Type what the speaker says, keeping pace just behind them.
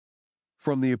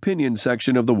From the opinion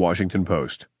section of the Washington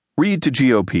Post. Reid to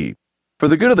GOP. For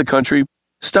the good of the country,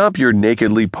 stop your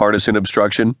nakedly partisan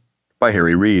obstruction. By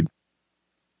Reid.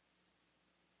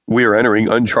 We are entering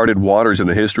uncharted waters in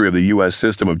the history of the U.S.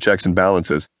 system of checks and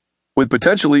balances, with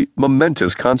potentially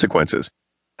momentous consequences.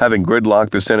 Having gridlocked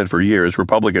the Senate for years,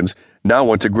 Republicans now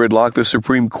want to gridlock the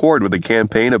Supreme Court with a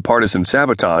campaign of partisan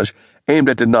sabotage aimed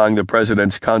at denying the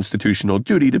president's constitutional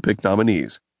duty to pick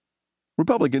nominees.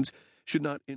 Republicans should not